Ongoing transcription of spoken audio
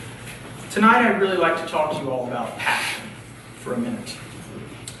Tonight I'd really like to talk to you all about passion for a minute.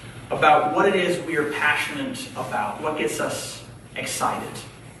 About what it is we are passionate about, what gets us excited.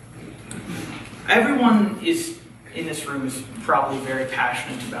 Everyone in this room is probably very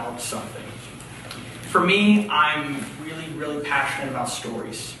passionate about something. For me, I'm really passionate about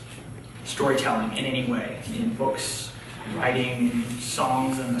stories. Storytelling in any way, in books, writing,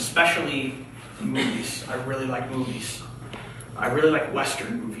 songs, and especially movies. I really like movies. I really like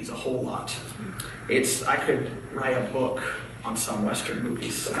Western movies a whole lot. I could write a book on some Western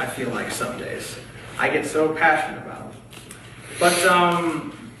movies, I feel like some days. I get so passionate about them. But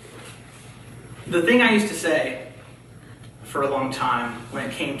the thing I used to say for a long time when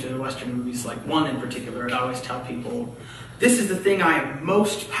it came to Western movies, like one in particular, I'd always tell people, this is the thing I am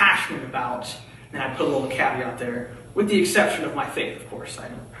most passionate about, and I put a little caveat there, with the exception of my faith, of course.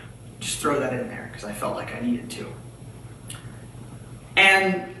 I just throw that in there because I felt like I needed to.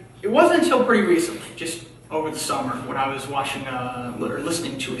 And it wasn't until pretty recently, just over the summer, when I was watching or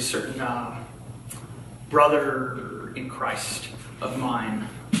listening to a certain brother in Christ of mine.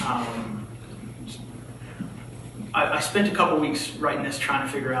 I spent a couple weeks writing this, trying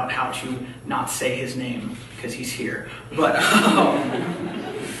to figure out how to not say his name because he's here. But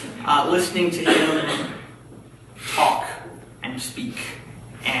listening to him talk and speak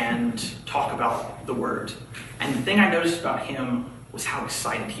and talk about the Word. And the thing I noticed about him was how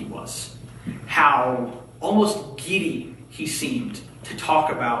excited he was. How almost giddy he seemed to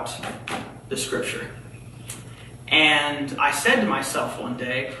talk about the Scripture. And I said to myself one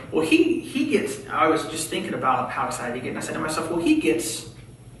day, well, I was just thinking about how excited he gets, and I said to myself, well, he gets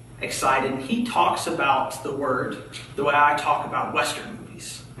excited, and he talks about the Word the way I talk about Western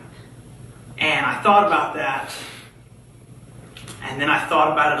movies. And I thought about that, and then I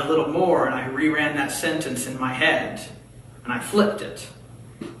thought about it a little more, and I reran that sentence in my head, and I flipped it.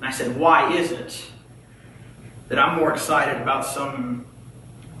 And I said, why is it that I'm more excited about some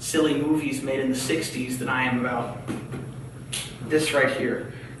silly movies made in the 60s than I am about this right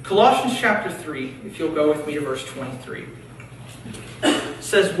here? Colossians chapter 3, if you'll go with me to verse 23,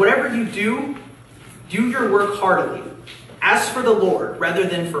 says, whatever you do, do your work heartily, as for the Lord rather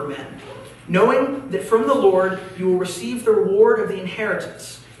than for men, knowing that from the Lord you will receive the reward of the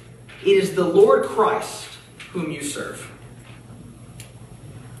inheritance. It is the Lord Christ whom you serve.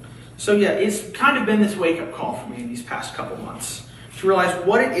 So yeah, it's kind of been this wake-up call for me in these past couple months to realize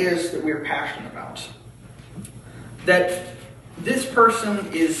what it is that we're passionate about. That this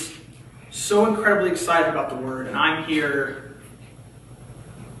person is so incredibly excited about the Word, and I'm here.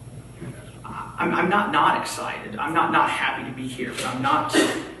 I'm not excited. I'm not happy to be here, but I'm not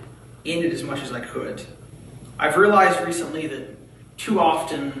in it as much as I could. I've realized recently that too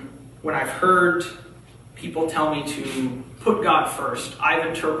often when I've heard people tell me to put God first, I've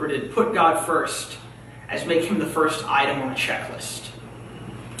interpreted put God first as making him the first item on a checklist.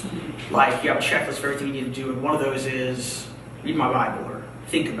 Like, you have a checklist for everything you need to do, and one of those is read my Bible, or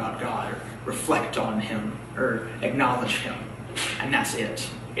think about God, or reflect on him, or acknowledge him. And that's it.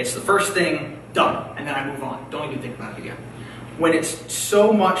 It's the first thing, done, and then I move on. Don't even think about it again. When it's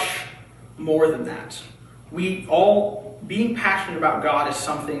so much more than that. Being passionate about God is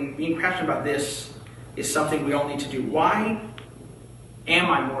something, being passionate about this is something we all need to do. Why am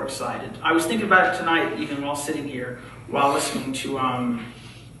I more excited? I was thinking about it tonight, even while sitting here, while listening to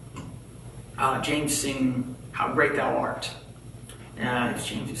James sing How Great Thou Art. It's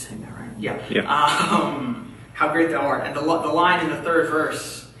James who's saying that, right? Yeah. How great thou art. And the line in the third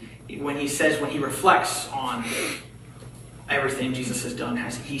verse, when he reflects on everything Jesus has done,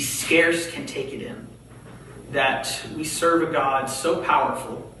 he scarce can take it in. That we serve a God so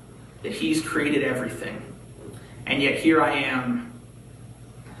powerful that he's created everything. And yet here I am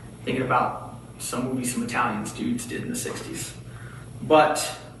thinking about some movies some Italian dudes did in the 60s.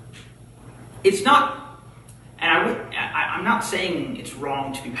 But it's not, and I'm not saying it's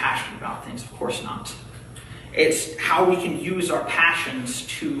wrong to be passionate about things, of course not. It's how we can use our passions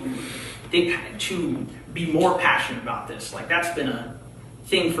to be more passionate about this. Like, that's been a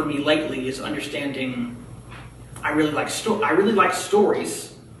thing for me lately, is understanding I really like stories.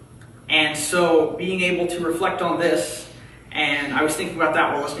 And so being able to reflect on this, and I was thinking about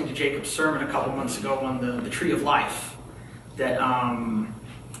that while listening to Jacob's sermon a couple months ago on the tree of life, that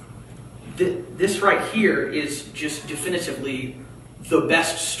this right here is just definitively the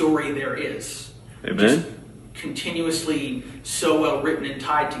best story there is. Amen. Just continuously so well written and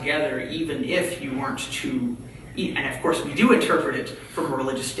tied together, even if you weren't to, and of course we do interpret it from a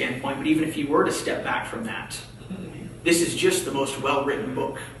religious standpoint, but even if you were to step back from that, this is just the most well-written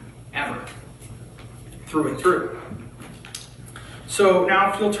book ever, through and through. So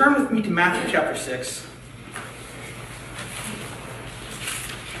now if you'll turn with me to Matthew chapter 6.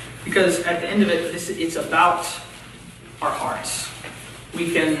 Because at the end of it, it's about our hearts.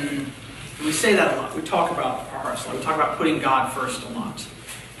 We say that a lot. We talk about our hearts a lot. We talk about putting God first a lot.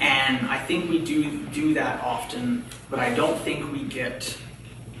 And I think we do that often, but I don't think we get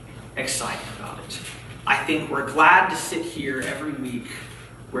excited about it. I think we're glad to sit here every week.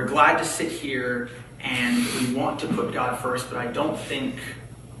 We're glad to sit here and we want to put God first, but I don't think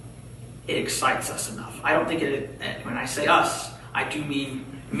it excites us enough. I don't think when I say us, I do mean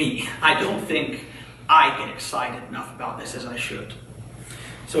me. I don't think I get excited enough about this as I should.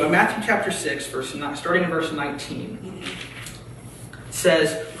 So in Matthew chapter 6, starting in verse 19, it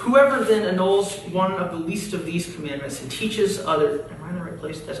says, "Whoever then annuls one of the least of these commandments and teaches others..." Am I in the right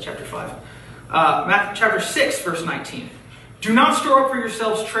place? That's chapter 5. Matthew chapter 6, verse 19. "Do not store up for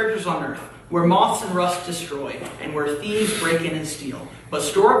yourselves treasures on earth, where moths and rust destroy, and where thieves break in and steal. But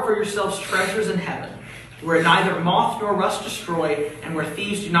store up for yourselves treasures in heaven, where neither moth nor rust destroy, and where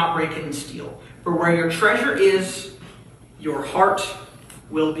thieves do not break in and steal. For where your treasure is, your heart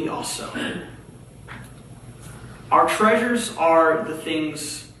will be also." Our treasures are the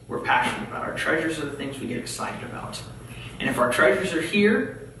things we're passionate about. Our treasures are the things we get excited about. And if our treasures are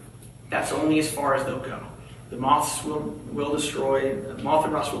here, that's only as far as they'll go. The moths will destroy, the moth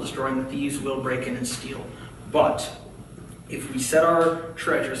and rust will destroy, and the thieves will break in and steal. But if we set our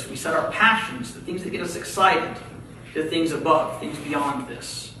treasures, if we set our passions, the things that get us excited, the things above, things beyond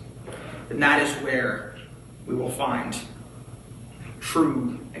this, then that is where we will find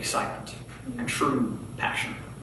true excitement and true passion.